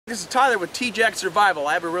This is Tyler with TJX Survival.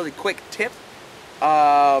 I have a really quick tip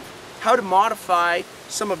of how to modify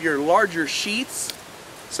some of your larger sheaths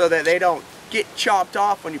so that they don't get chopped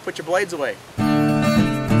off when you put your blades away.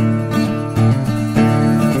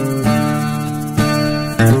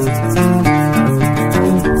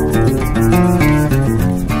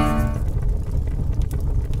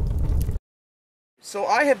 So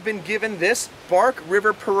I have been given this Bark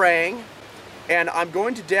River Parang, and I'm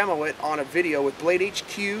going to demo it on a video with Blade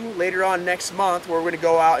HQ later on next month, where we're going to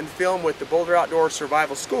go out and film with the Boulder Outdoor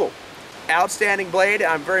Survival School. Outstanding blade.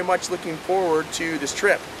 I'm very much looking forward to this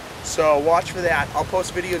trip, so watch for that. I'll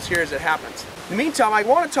post videos here as it happens. In the meantime, I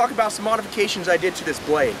want to talk about some modifications I did to this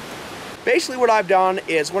blade. Basically what I've done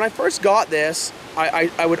is, when I first got this,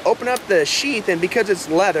 I would open up the sheath, and because it's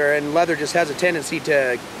leather, and leather just has a tendency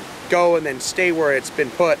to go and then stay where it's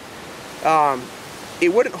been put,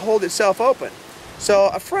 it wouldn't hold itself open.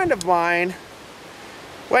 So a friend of mine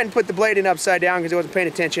went and put the blade in upside down because he wasn't paying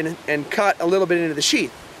attention, and cut a little bit into the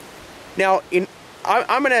sheath. Now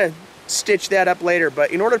I'm going to stitch that up later,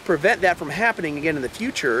 but in order to prevent that from happening again in the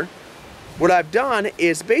future, what I've done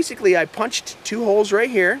is basically I punched 2 holes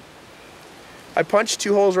right here, I punched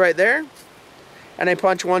 2 holes right there, and I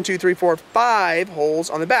punch 1, 2, 3, 4, 5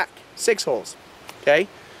 holes on the back, 6 holes, okay?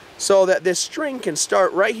 So that this string can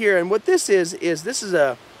start right here. And what this is this is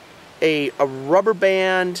a rubber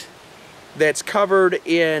band that's covered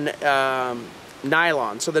in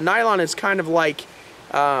nylon. So the nylon is kind of like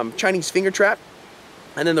Chinese finger trap,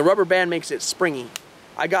 and then the rubber band makes it springy.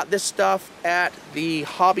 I got this stuff at the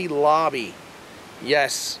Hobby Lobby.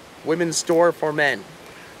 Yes, women's store for men.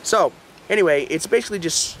 So anyway, it's basically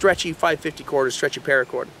just stretchy 550 cord, or stretchy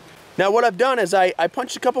paracord. Now what I've done is I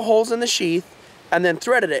punched a couple holes in the sheath and then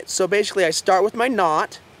threaded it. So basically I start with my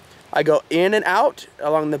knot, I go in and out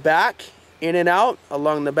along the back, in and out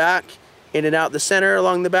along the back, in and out the center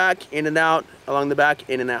along the back, in and out along the back,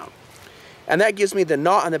 in and out. And that gives me the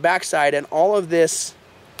knot on the back side and all of this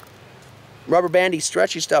rubber bandy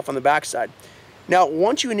stretchy stuff on the back side. Now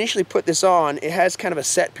once you initially put this on, it has kind of a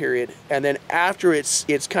set period, and then after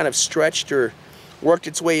it's kind of stretched or worked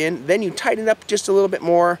its way in, then you tighten it up just a little bit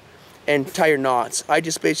more and tie your knots. I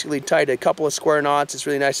just basically tied a couple of square knots. It's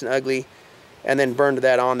really nice and ugly, and then burned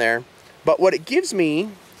that on there. But what it gives me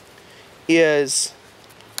is,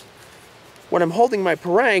 when I'm holding my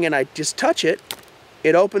parang and I just touch it,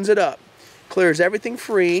 it opens it up, clears everything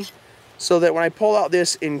free, so that when I pull out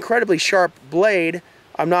this incredibly sharp blade,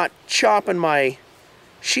 I'm not chopping my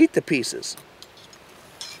sheath to pieces.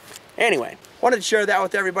 Anyway, wanted to share that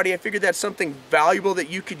with everybody. I figured that's something valuable that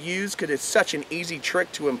you could use because it's such an easy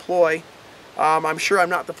trick to employ. I'm sure I'm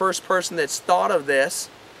not the first person that's thought of this.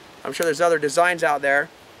 I'm sure there's other designs out there,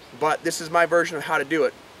 but this is my version of how to do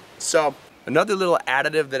it. So another little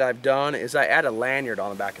additive that I've done is I add a lanyard on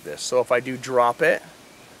the back of this. So if I do drop it,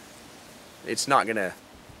 it's not going to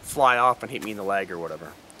fly off and hit me in the leg or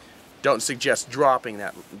whatever. Don't suggest dropping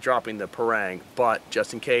the parang, but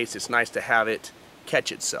just in case, it's nice to have it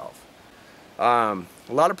catch itself. A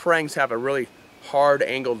lot of parangs have a really hard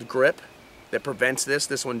angled grip that prevents this.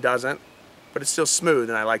 This one doesn't, but it's still smooth,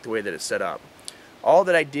 and I like the way that it's set up. All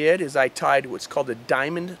that I did is I tied what's called a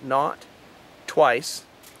diamond knot twice,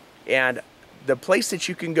 and the place that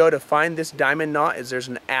you can go to find this diamond knot is there's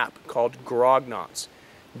an app called Grog Knots.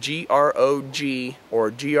 G-R-O-G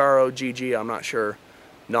or G-R-O-G-G, I'm not sure,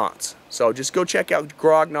 knots. So just go check out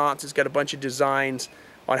Grog Knots. It's got a bunch of designs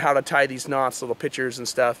on how to tie these knots, little pictures and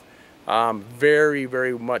stuff. Very,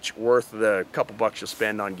 very much worth the couple bucks you'll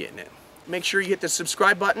spend on getting it. Make sure you hit the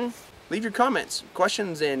subscribe button. Leave your comments,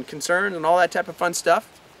 questions, and concerns, and all that type of fun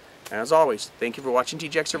stuff. And as always, thank you for watching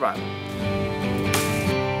TJX Survival.